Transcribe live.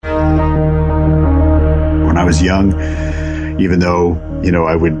was young, even though,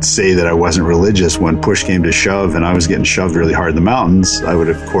 I would say that I wasn't religious. When push came to shove and I was getting shoved really hard in the mountains, I would,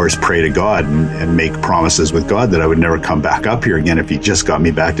 of course, pray to God and make promises with God that I would never come back up here again if he just got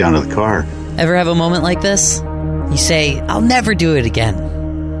me back down to the car. Ever have a moment like this? You say, I'll never do it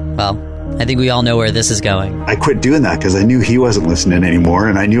again. Well, I think we all know where this is going. I quit doing that because I knew he wasn't listening anymore,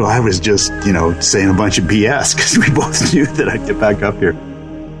 and I knew I was just, saying a bunch of BS because we both knew that I'd get back up here.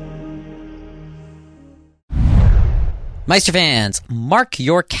 Meister fans, mark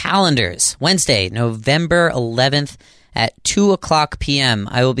your calendars. Wednesday, November 11th at 2 o'clock p.m.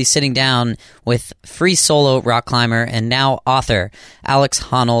 I will be sitting down with free solo rock climber and now author Alex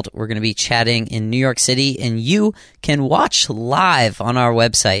Honnold. We're going to be chatting in New York City, and you can watch live on our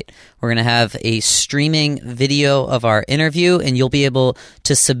website. We're going to have a streaming video of our interview, and you'll be able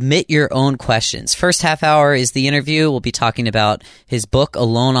to submit your own questions. First half hour is the interview. We'll be talking about his book,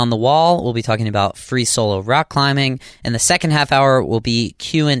 Alone on the Wall. We'll be talking about free solo rock climbing. And the second half hour will be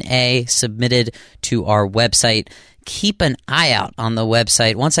Q&A submitted to our website. Keep an eye out on the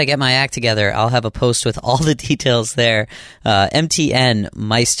website. Once I get my act together, I'll have a post with all the details there.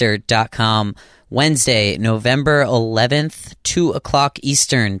 mtnmeister.com. Wednesday, November 11th, 2 o'clock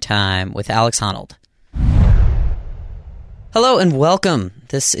Eastern Time with Alex Honnold. Hello and welcome.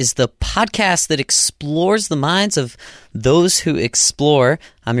 This is the podcast that explores the minds of those who explore.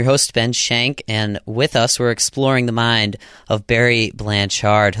 I'm your host, Ben Shank, and with us, we're exploring the mind of Barry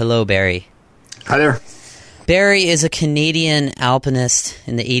Blanchard. Hello, Barry. Hi there. Barry is a Canadian alpinist.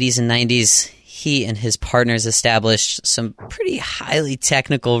 In the 80s and 90s, he and his partners established some pretty highly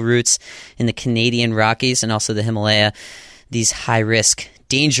technical routes in the Canadian Rockies and also the Himalaya. These high-risk,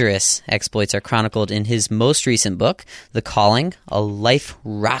 dangerous exploits are chronicled in his most recent book, The Calling, A Life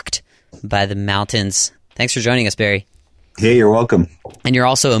Rocked by the Mountains. Thanks for joining us, Barry. Hey, you're welcome. And you're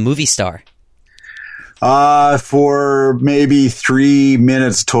also a movie star. For maybe 3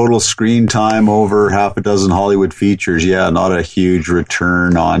 minutes total screen time over half a dozen Hollywood features. Yeah, not a huge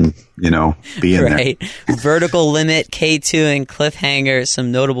return on, being right. There. Vertical Limit, K2, and Cliffhanger,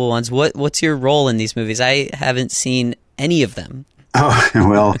 some notable ones. What's your role in these movies? I haven't seen any of them. Oh,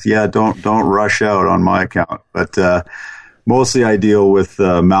 well, yeah, don't rush out on my account. But mostly I deal with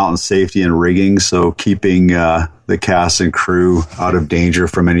mountain safety and rigging, so keeping the cast and crew out of danger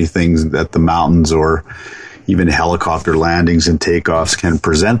from anything that the mountains or even helicopter landings and takeoffs can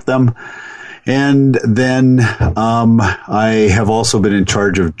present them. And then I have also been in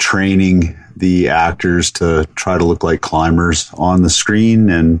charge of training the actors to try to look like climbers on the screen.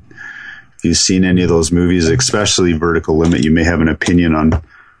 And if you've seen any of those movies, especially Vertical Limit, you may have an opinion on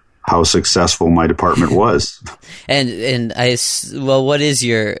how successful my department was. And what is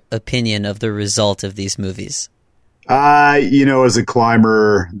your opinion of the result of these movies? As a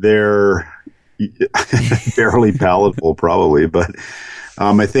climber, they're barely palatable, probably, but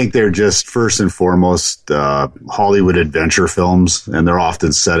I think they're just first and foremost Hollywood adventure films, and they're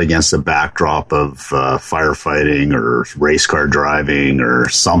often set against a backdrop of firefighting or race car driving or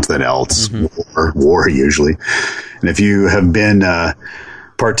something else, war usually. And if you have been a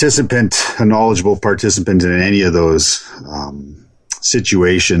knowledgeable participant in any of those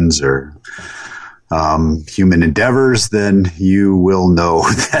situations or human endeavors, then you will know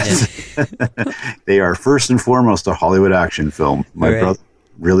that they are first and foremost a Hollywood action film. My brother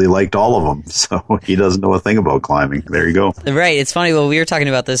really liked all of them, so he doesn't know a thing about climbing. There you go. Right. It's funny. Well, we were talking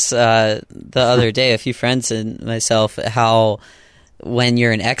about this the other day, a few friends and myself, how when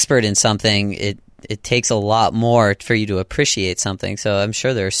you're an expert in something, it takes a lot more for you to appreciate something. So I'm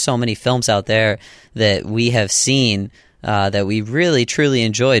sure there are so many films out there that we have seen that we really, truly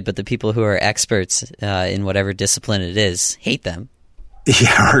enjoyed, but the people who are experts in whatever discipline it is hate them.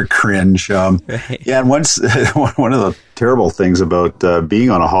 Yeah, or cringe. Right. Yeah, and one of the terrible things about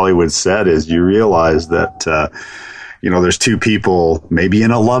being on a Hollywood set is you realize that there's two people maybe in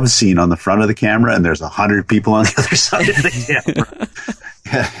a love scene on the front of the camera, and there's 100 people on the other side of the camera.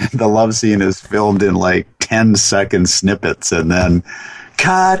 The love scene is filmed in like 10-second snippets, and then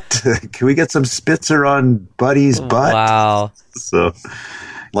cut. Can we get some Spitzer on Buddy's butt? Wow. So,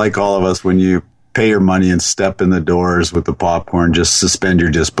 like all of us, when you pay your money and step in the doors with the popcorn, just suspend your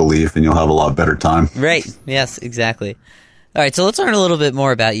disbelief, and you'll have a lot better time. Right. Yes, exactly. All right, so let's learn a little bit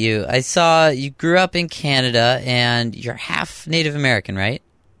more about you. I saw you grew up in Canada, and you're half Native American, right?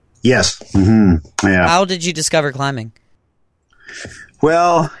 Yes. Mm-hmm. Yeah. How did you discover climbing?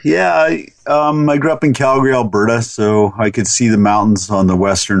 Well, yeah, I grew up in Calgary, Alberta, so I could see the mountains on the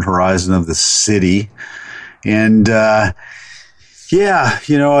western horizon of the city. And, I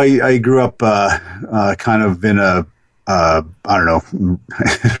grew up kind of in a I don't know,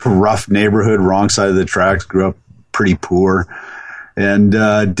 rough neighborhood, wrong side of the tracks, grew up pretty poor, and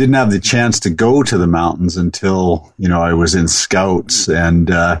didn't have the chance to go to the mountains until, I was in Scouts.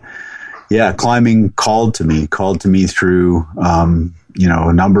 And climbing called to me through,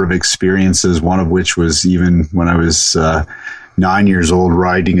 a number of experiences, one of which was even when I was 9 years old,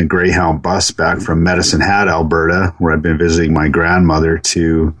 riding a Greyhound bus back from Medicine Hat, Alberta, where I'd been visiting my grandmother,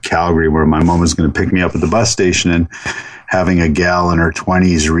 to Calgary, where my mom was going to pick me up at the bus station, and having a gal in her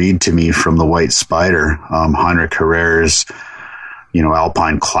 20s read to me from The White Spider, Heinrich Herrera's,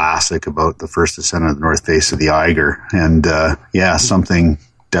 Alpine classic about the first ascent of the north face of the Eiger. And something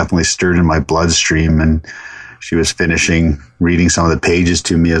definitely stirred in my bloodstream, and she was finishing reading some of the pages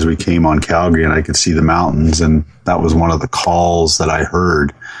to me as we came on Calgary, and I could see the mountains, and that was one of the calls that I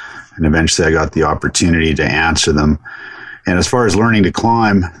heard. And eventually I got the opportunity to answer them. And as far as learning to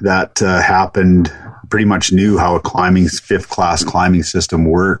climb, that happened, pretty much knew how a fifth class climbing system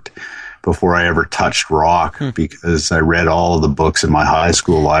worked before I ever touched rock, because I read all of the books in my high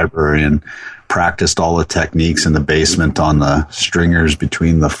school library and practiced all the techniques in the basement on the stringers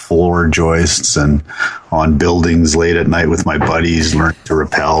between the floor joists and on buildings late at night with my buddies, learned to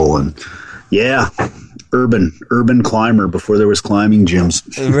rappel, and urban climber before there was climbing gyms.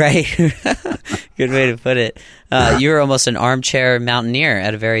 Right. Good way to put it. You were almost an armchair mountaineer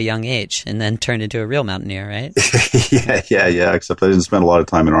at a very young age, and then turned into a real mountaineer, right? Yeah. Except I didn't spend a lot of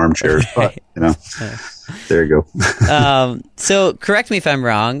time in armchairs, but there you go. So correct me if I'm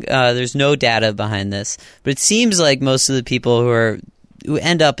wrong. There's no data behind this, but it seems like most of the people who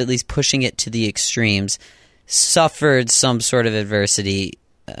end up at least pushing it to the extremes suffered some sort of adversity.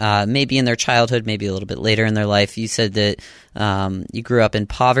 Maybe in their childhood, maybe a little bit later in their life. You said that you grew up in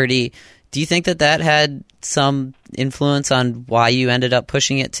poverty. Do you think that had some influence on why you ended up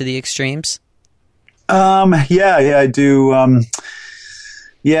pushing it to the extremes? Yeah, I do.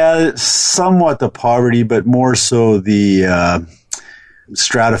 Somewhat the poverty, but more so the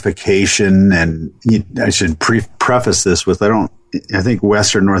stratification. And I should preface this with, I think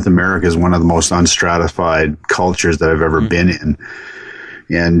Western North America is one of the most unstratified cultures that I've ever been in.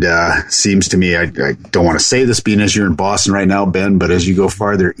 And seems to me, I don't want to say this being as you're in Boston right now, Ben, but as you go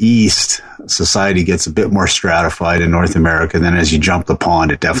farther east, society gets a bit more stratified in North America. Then as you jump the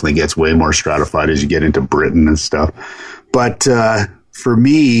pond, it definitely gets way more stratified as you get into Britain and stuff. But for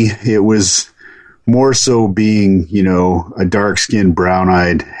me, it was more so being, a dark-skinned,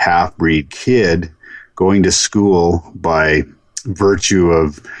 brown-eyed, half-breed kid going to school by virtue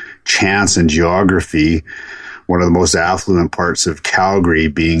of chance and geography, one of the most affluent parts of Calgary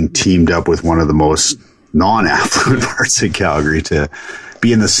being teamed up with one of the most non-affluent parts of Calgary to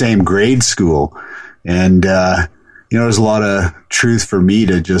be in the same grade school. And, there's a lot of truth for me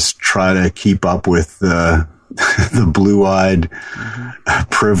to just try to keep up with the blue-eyed,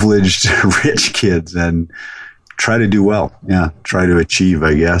 privileged, rich kids and try to do well. Yeah, try to achieve,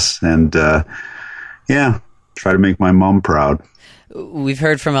 I guess. And, try to make my mom proud. We've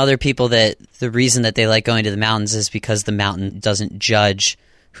heard from other people that the reason that they like going to the mountains is because the mountain doesn't judge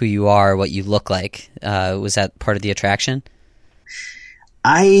who you are, what you look like. Was that part of the attraction?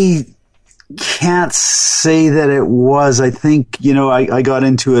 I can't say that it was. I think, I got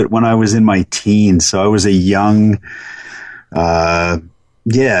into it when I was in my teens. So I was a young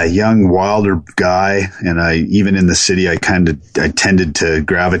wilder guy. And even in the city, I tended to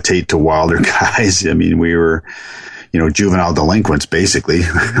gravitate to wilder guys. I mean, we were, juvenile delinquents, basically,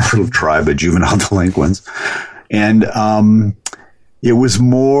 a little tribe of juvenile delinquents. And it was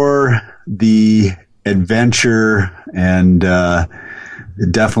more the adventure and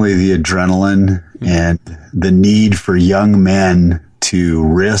definitely the adrenaline and the need for young men to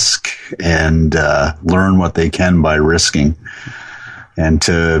risk and learn what they can by risking and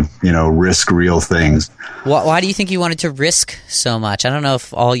to, risk real things. Why do you think you wanted to risk so much? I don't know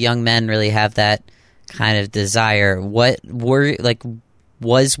if all young men really have that kind of desire. Was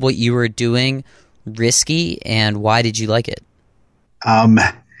what you were doing risky, and why did you like it?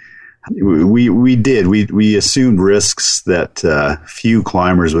 We did. We assumed risks that few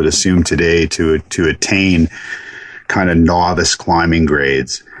climbers would assume today to attain kind of novice climbing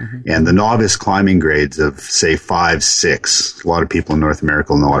grades. And the novice climbing grades of, say, 5-6, a lot of people in North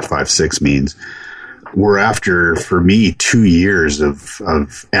America know what 5-6 means, were after, for me, 2 years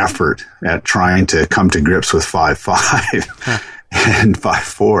of effort at trying to come to grips with 5.5 and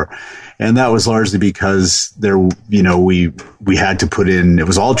 5.4. And that was largely because we had to put in, it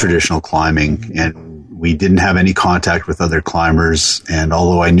was all traditional climbing, and we didn't have any contact with other climbers. And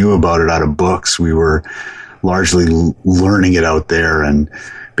although I knew about it out of books, we were largely learning it out there. And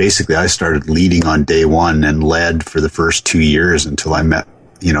basically I started leading on day one and led for the first 2 years until I met,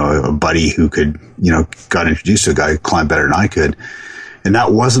 a buddy who could, got introduced to a guy who climbed better than I could. And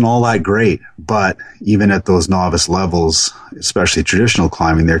that wasn't all that great. But even at those novice levels, especially traditional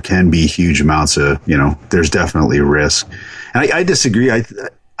climbing, there can be huge amounts of, there's definitely risk. And I disagree.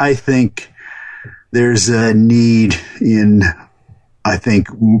 I think there's a need in,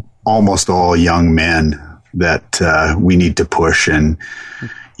 almost all young men that we need to push, and,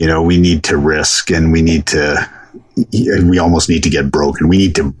 we need to risk, and we almost need to get broken. We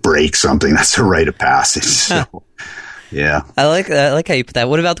need to break something. That's a rite of passage. So, yeah. I like how you put that.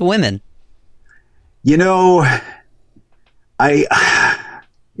 What about the women?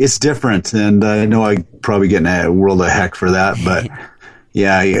 It's different, and I know I probably get in a world of heck for that, but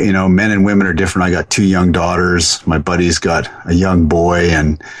yeah, men and women are different. I got 2 young daughters. My buddy's got a young boy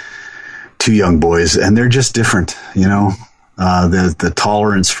and 2 young boys, and they're just different, the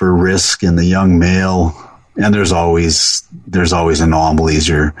tolerance for risk in the young male, and there's always anomalies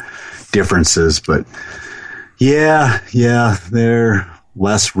or differences, but yeah, they're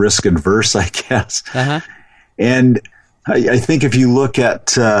less risk adverse, I guess. Uh-huh. And I think if you look at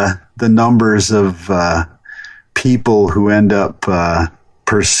the numbers of people who end up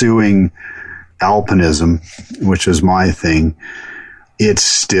pursuing alpinism, which is my thing, it's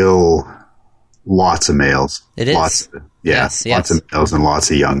still lots of males. It is. Yes. Lots of males and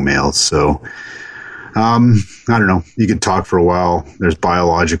lots of young males. So, I don't know. You could talk for a while. There's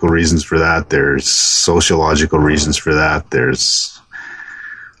biological reasons for that. There's sociological reasons for that. There's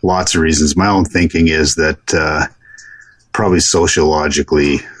lots of reasons. My own thinking is that probably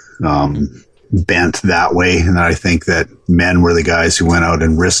sociologically bent that way. And I think that men were the guys who went out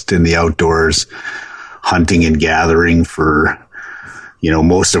and risked in the outdoors, hunting and gathering for,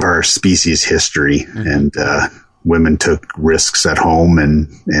 most of our species history. Mm-hmm. And women took risks at home.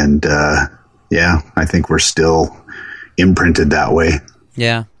 And I think we're still imprinted that way.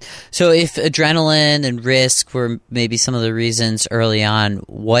 Yeah. So if adrenaline and risk were maybe some of the reasons early on,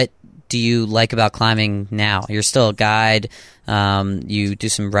 what do you like about climbing now? You're still a guide. You do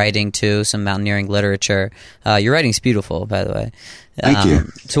some writing too, some mountaineering literature. Your writing's beautiful, by the way. Thank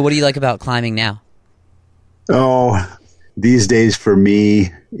you. So what do you like about climbing now? Oh, these days for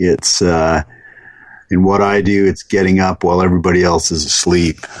me, it's in what I do, it's getting up while everybody else is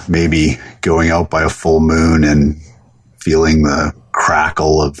asleep, maybe going out by a full moon and feeling the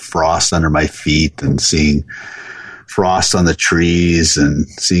crackle of frost under my feet and seeing frost on the trees and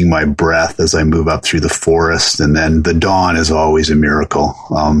seeing my breath as I move up through the forest. And then the dawn is always a miracle.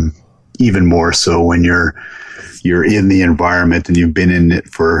 Even more so when you're in the environment and you've been in it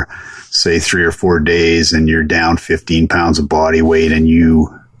for, say, 3 or 4 days and you're down 15 pounds of body weight and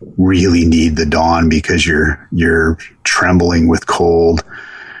you really need the dawn because you're trembling with cold.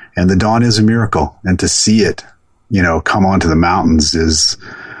 And the dawn is a miracle. And to see it, come onto the mountains is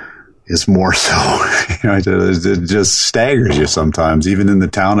more so, it just staggers you sometimes. Even in the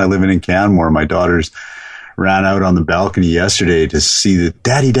town I live in Canmore, my daughters ran out on the balcony yesterday to see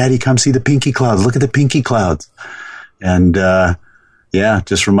Daddy, come see the pinky clouds. Look at the pinky clouds. And,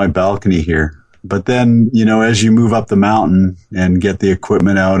 just from my balcony here. But then, as you move up the mountain and get the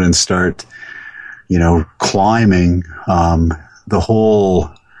equipment out and start, climbing, the whole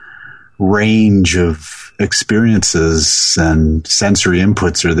range of experiences and sensory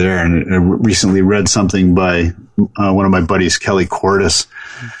inputs are there. And I recently read something by one of my buddies, Kelly Cordes,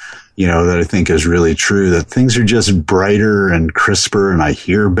 that I think is really true, that things are just brighter and crisper, and I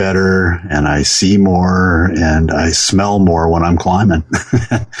hear better and I see more and I smell more when I'm climbing.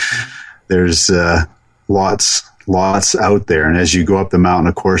 There's lots out there. And as you go up the mountain,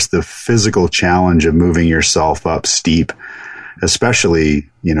 of course, the physical challenge of moving yourself up steep, especially,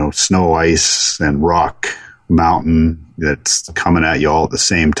 snow, ice, and rock mountain that's coming at you all at the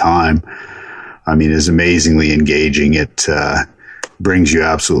same time, is amazingly engaging. It brings you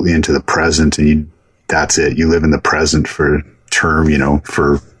absolutely into the present, and that's it. You live in the present for term,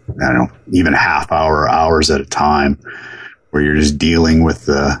 for, even half hour, hours at a time, where you're just dealing with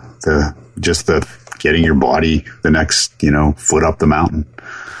the getting your body the next, foot up the mountain.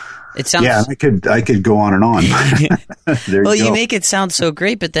 It sounds. Yeah, I could go on and on. Well, you make it sound so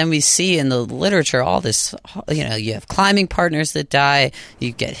great, but then we see in the literature all this. You have climbing partners that die.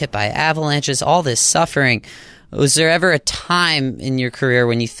 You get hit by avalanches. All this suffering. Was there ever a time in your career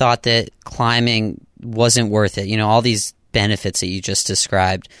when you thought that climbing wasn't worth it? All these benefits that you just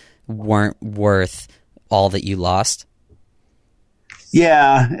described weren't worth all that you lost?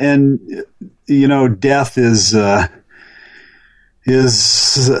 Yeah, and death is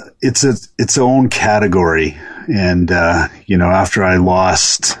its own category, And, after I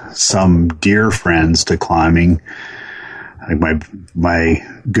lost some dear friends to climbing, like my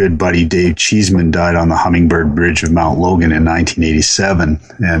good buddy Dave Cheeseman died on the Hummingbird Bridge of Mount Logan in 1987.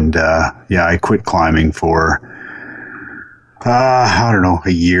 And, I quit climbing for, I don't know,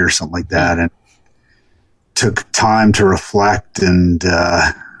 a year, something like that. And took time to reflect and,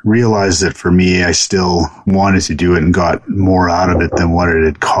 realized that for me, I still wanted to do it and got more out of it than what it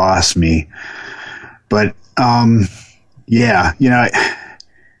had cost me. But,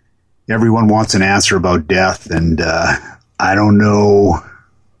 everyone wants an answer about death, and I don't know.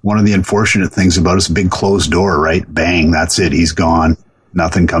 One of the unfortunate things about it's a big closed door, right? Bang, that's it. He's gone.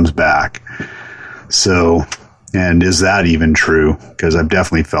 Nothing comes back. So, and is that even true? Because I've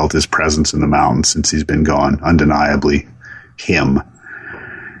definitely felt his presence in the mountains since he's been gone. Undeniably, him.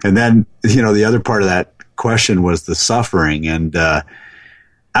 And then, the other part of that question was the suffering. And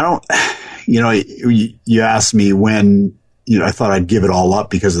you asked me when, I thought I'd give it all up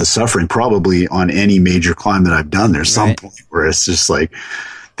because of the suffering. Probably on any major climb that I've done, there's some point where it's just like,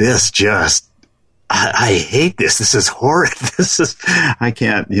 I hate this. This is horrid. I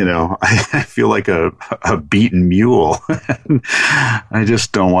can't, I feel like a beaten mule. I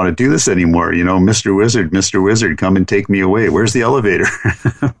just don't want to do this anymore. Mr. Wizard, come and take me away. Where's the elevator?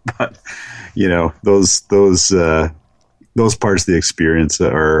 But, those parts of the experience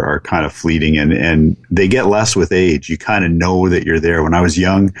are kind of fleeting and they get less with age. You kind of know that you're there. When I was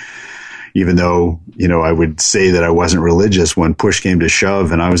young, even though, I would say that I wasn't religious, when push came to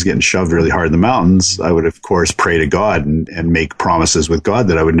shove and I was getting shoved really hard in the mountains, I would, of course, pray to God and make promises with God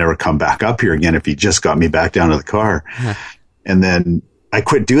that I would never come back up here again if he just got me back down to the car. Huh. And then I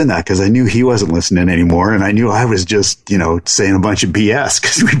quit doing that because I knew he wasn't listening anymore. And I knew I was just, saying a bunch of BS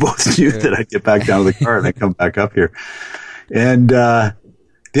because we both knew that I'd get back down to the car and I'd come back up here. And the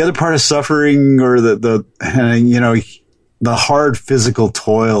other part of suffering or the hard physical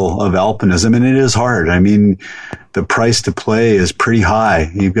toil of alpinism, and it is hard. I mean, the price to play is pretty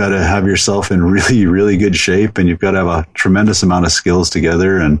high. You've got to have yourself in really, really good shape, and you've got to have a tremendous amount of skills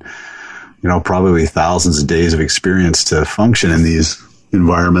together and, probably thousands of days of experience to function in these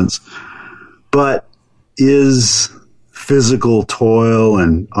environments. But is physical toil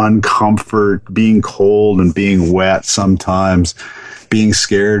and uncomfort, being cold and being wet sometimes, being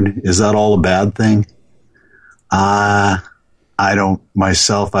scared, is that all a bad thing? I don't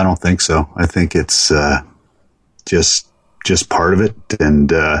think so. I think it's just part of it.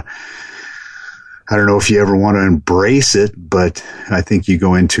 And I don't know if you ever want to embrace it, but I think you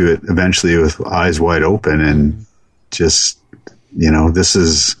go into it eventually with eyes wide open and just, this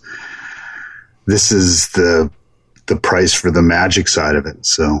is the price for the magic side of it.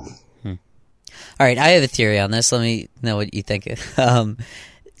 So. All right. I have a theory on this. Let me know what you think.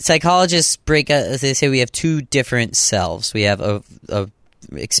 Psychologists break out, they say we have two different selves. We have a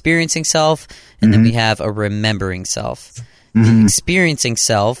experiencing self, and then we have a remembering self. The experiencing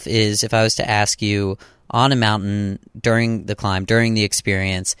self is, if I was to ask you on a mountain during the climb, during the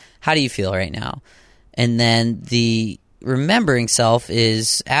experience, how do you feel right now? And then the remembering self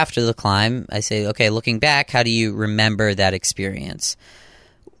is after the climb. I say, okay, looking back, how do you remember that experience?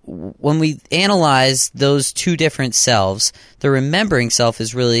 When we analyze those two different selves, the remembering self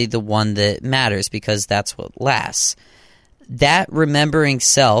is really the one that matters because that's what lasts. That remembering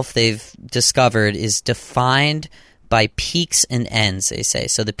self, they've discovered, is defined by peaks and ends, they say.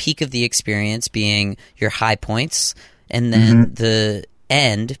 So the peak of the experience being your high points, and then the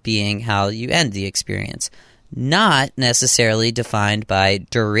end being how you end the experience. Not necessarily defined by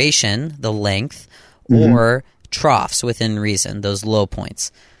duration, the length, or troughs within reason, those low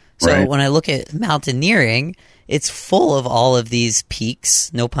points. So when I look at mountaineering, it's full of all of these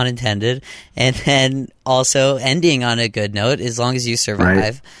peaks, no pun intended, and then also ending on a good note as long as you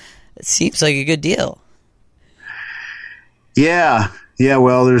survive. It seems like a good deal. Yeah,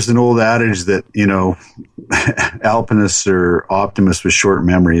 well, there's an old adage that, alpinists are optimists with short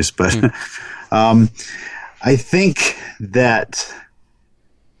memories, but I think that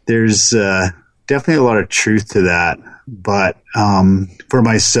there's definitely a lot of truth to that. But for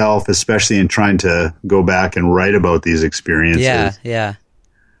myself, especially in trying to go back and write about these experiences,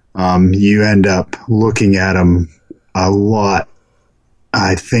 you end up looking at them a lot,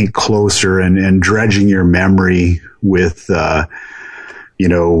 I think, closer and dredging your memory with,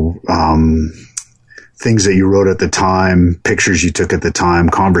 things that you wrote at the time, pictures you took at the time,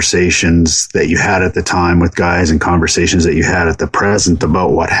 conversations that you had at the time with guys, and conversations that you had at the present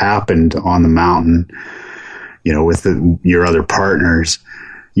about what happened on the mountain, with your other partners.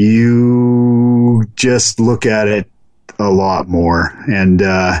 You just look at it a lot more. And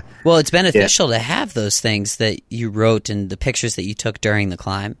well, it's beneficial to have those things that you wrote and the pictures that you took during the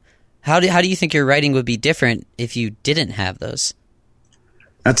climb. How do you think your writing would be different if you didn't have those?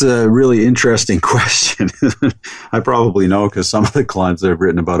 That's a really interesting question. I probably know, because some of the climbs I've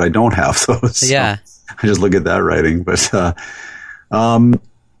written about, I don't have those. Yeah. So I just look at that writing. But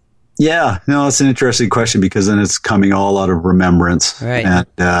it's an interesting question, because then it's coming all out of remembrance, right?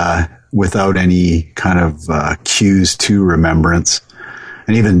 And without any kind of cues to remembrance.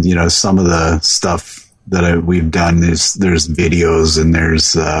 And even, some of the stuff that we've done, there's videos and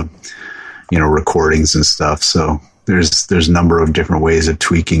there's recordings and stuff. So there's a number of different ways of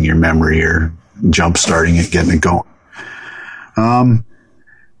tweaking your memory or jump starting it, getting it going.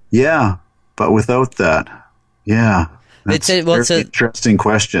 But without that, it's an interesting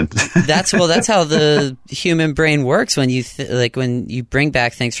question. That's how the human brain works. When you when you bring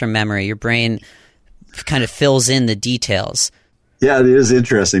back things from memory, your brain kind of fills in the details. Yeah, it is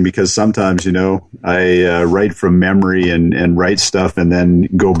interesting, because sometimes, I write from memory and write stuff and then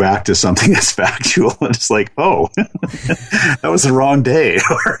go back to something that's factual, and it's like, oh, that was the wrong day.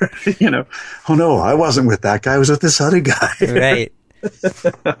 Or, oh no, I wasn't with that guy, I was with this other guy. Right.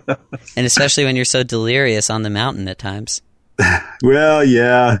 And especially when you're so delirious on the mountain at times. Well,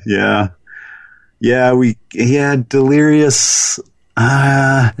 yeah. Delirious.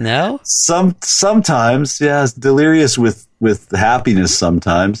 No? Sometimes, delirious with happiness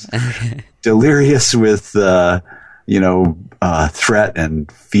sometimes. Delirious with, threat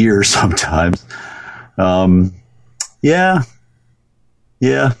and fear sometimes. Those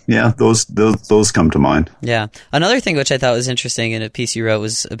come to mind. Yeah. Another thing which I thought was interesting in a piece you wrote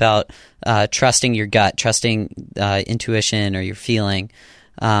was about trusting your gut, trusting intuition or your feeling.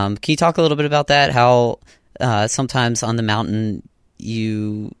 Can you talk a little bit about that? How sometimes on the mountain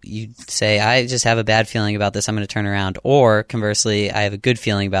you say, I just have a bad feeling about this, I'm going to turn around. Or conversely, I have a good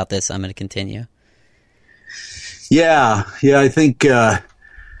feeling about this, I'm going to continue. Yeah, I think there's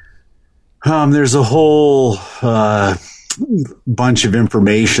a whole bunch of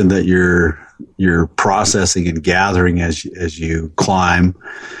information that you're processing and gathering as you climb,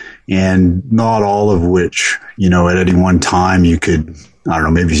 and not all of which, at any one time you could, I don't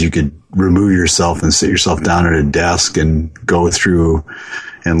know, maybe you could remove yourself and sit yourself down at a desk and go through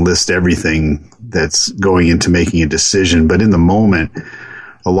and list everything that's going into making a decision. But in the moment,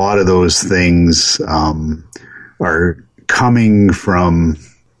 a lot of those things are coming from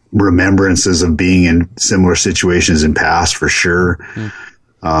remembrances of being in similar situations in past, for sure.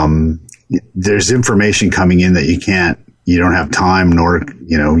 There's information coming in that you don't have time, nor,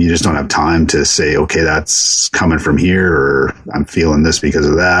 you just don't have time to say, okay, that's coming from here, or I'm feeling this because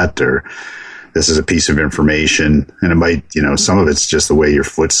of that, or this is a piece of information. And it might, some of it's just the way your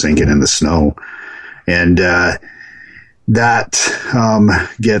foot's sinking in the snow. And,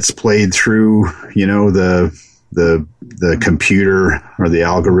 that, gets played through, the computer or the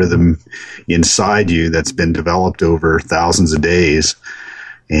algorithm inside you that's been developed over thousands of days,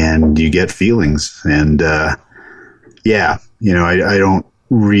 and you get feelings. And, I don't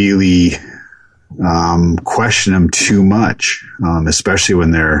really question them too much, especially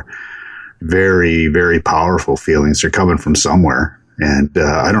when they're very, very powerful feelings. They're coming from somewhere, and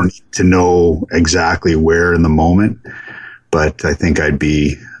I don't need to know exactly where in the moment, but I think I'd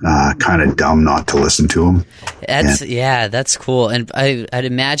be kind of dumb not to listen to them. That's cool. And I'd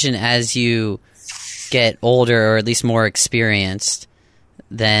imagine as you get older, or at least more experienced,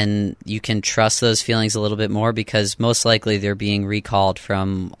 then you can trust those feelings a little bit more, because most likely they're being recalled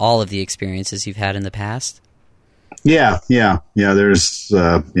from all of the experiences you've had in the past. Yeah. There's,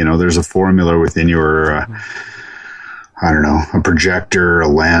 there's a formula within your, a projector, a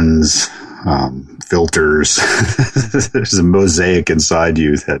lens, filters. There's a mosaic inside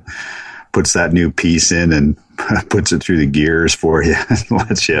you that puts that new piece in and puts it through the gears for you and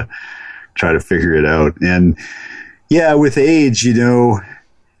lets you try to figure it out. And with age,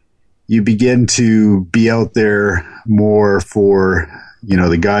 you begin to be out there more for,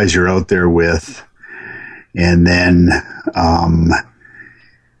 the guys you're out there with. And then,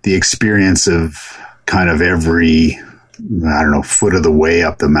 the experience of kind of every, foot of the way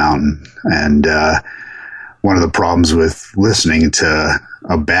up the mountain. And, one of the problems with listening to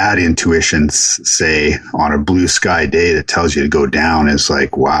a bad intuition, say on a blue sky day that tells you to go down, is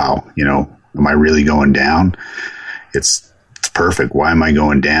like, wow, am I really going down? It's perfect. Why am I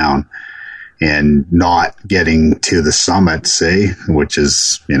going down? And not getting to the summit, say, which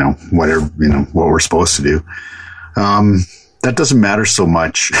is, what we're supposed to do. That doesn't matter so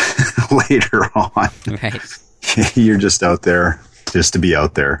much later on. Right. You're just out there just to be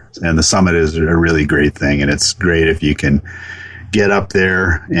out there. And the summit is a really great thing. And it's great if you can get up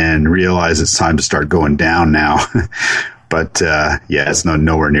there and realize it's time to start going down now. But it's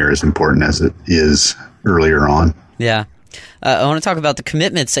nowhere near as important as it is earlier on. Yeah. I want to talk about the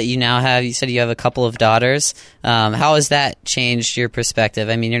commitments that you now have. You said you have a couple of daughters. How has that changed your perspective?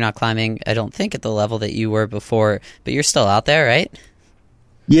 I mean, you're not climbing, I don't think, at the level that you were before, but you're still out there, right?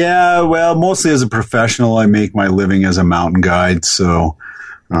 Yeah, well, mostly as a professional. I make my living as a mountain guide. So,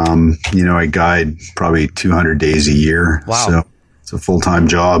 I guide probably 200 days a year. Wow. So it's a full-time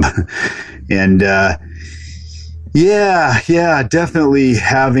job. And, definitely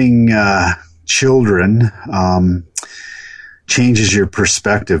having children changes your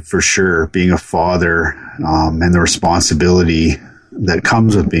perspective for sure. Being a father and the responsibility that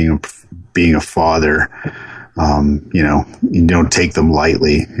comes with being a father, you don't take them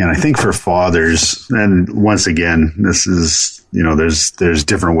lightly. And I think for fathers, and once again, this is, there's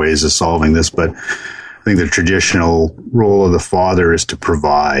different ways of solving this, but I think the traditional role of the father is to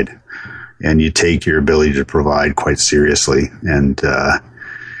provide, and you take your ability to provide quite seriously. And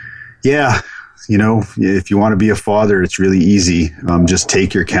if you want to be a father, it's really easy. Just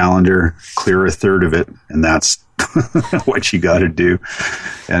take your calendar, clear a third of it, and that's what you got to do.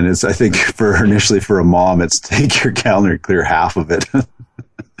 And it's, I think, initially for a mom, it's take your calendar, clear half of it.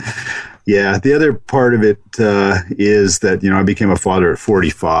 Yeah. The other part of it is that, I became a father at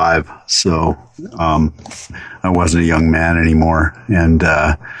 45. So I wasn't a young man anymore. And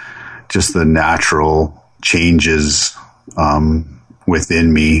just the natural changes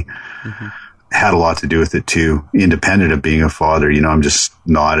within me had a lot to do with it too, independent of being a father. I'm just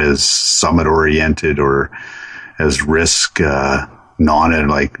not as summit oriented or as risk as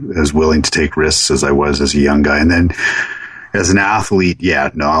willing to take risks as I was as a young guy. And then as an athlete,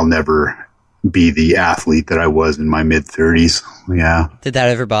 I'll never be the athlete that I was in my mid 30s. Yeah. Did that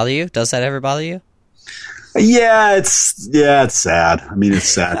ever bother you? Does that ever bother you? Yeah, it's sad. I mean, it's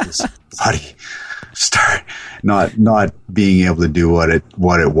sad to start not being able to do what it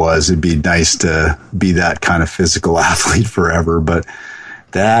was. It'd be nice to be that kind of physical athlete forever, but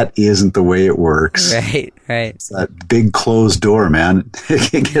that isn't the way it works. Right. It's that big closed door, man.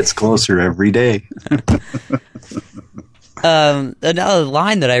 It gets closer every day. Another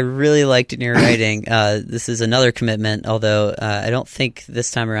line that I really liked in your writing, this is another commitment, although I don't think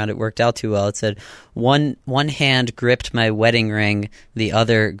this time around it worked out too well. It said, one hand gripped my wedding ring, the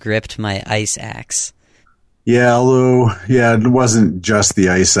other gripped my ice axe. Yeah, although, it wasn't just the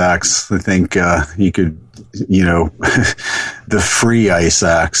ice axe. I think you could, the free ice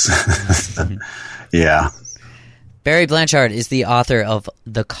axe. Yeah. Barry Blanchard is the author of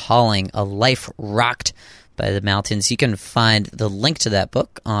The Calling, A Life Rocked by the Mountains. You can find the link to that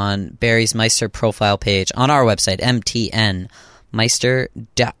book on Barry's Meister profile page on our website,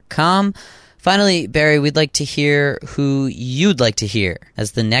 mtnmeister.com. Finally, Barry, we'd like to hear who you'd like to hear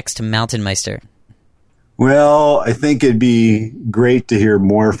as the next Mountain Meister. Well, I think it'd be great to hear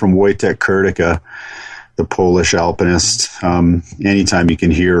more from Wojtek Kurtyka, the Polish alpinist. Anytime you can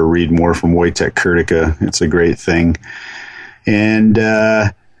hear or read more from Wojtek Kurtyka, it's a great thing. And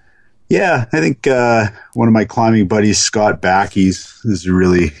I think one of my climbing buddies, Scott Backes, is a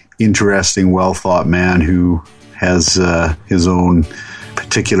really interesting, well-thought man who has his own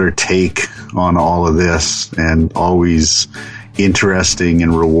particular take on all of this, and always interesting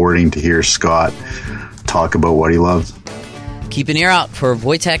and rewarding to hear Scott talk about what he loves. Keep an ear out for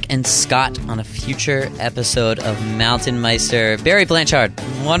Wojtek and Scott on a future episode of Mountain Meister. Barry Blanchard,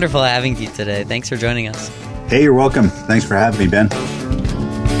 wonderful having you today. Thanks for joining us. Hey, you're welcome. Thanks for having me, Ben.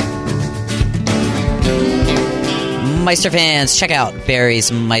 Meister fans, check out Barry's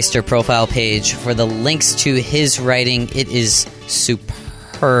Meister profile page for the links to his writing. It is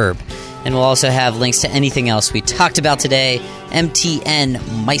superb. And we'll also have links to anything else we talked about today,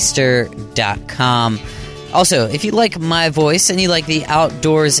 mtnmeister.com. Also, if you like my voice and you like the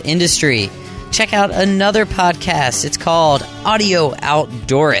outdoors industry, check out another podcast. It's called Audio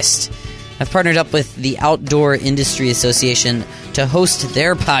Outdoorist. I've partnered up with the Outdoor Industry Association to host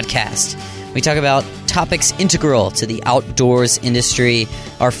their podcast. We talk about topics integral to the outdoors industry.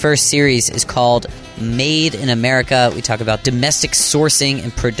 Our first series is called Made in America. We talk about domestic sourcing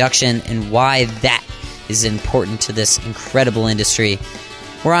and production and why that is important to this incredible industry.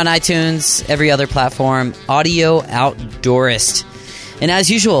 We're on iTunes, every other platform, Audio Outdoorist. And as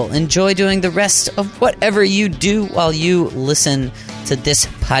usual, enjoy doing the rest of whatever you do while you listen to this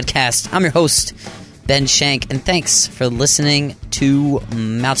podcast. I'm your host, Ben Shank, and thanks for listening to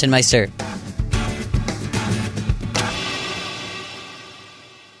Mountain Meister.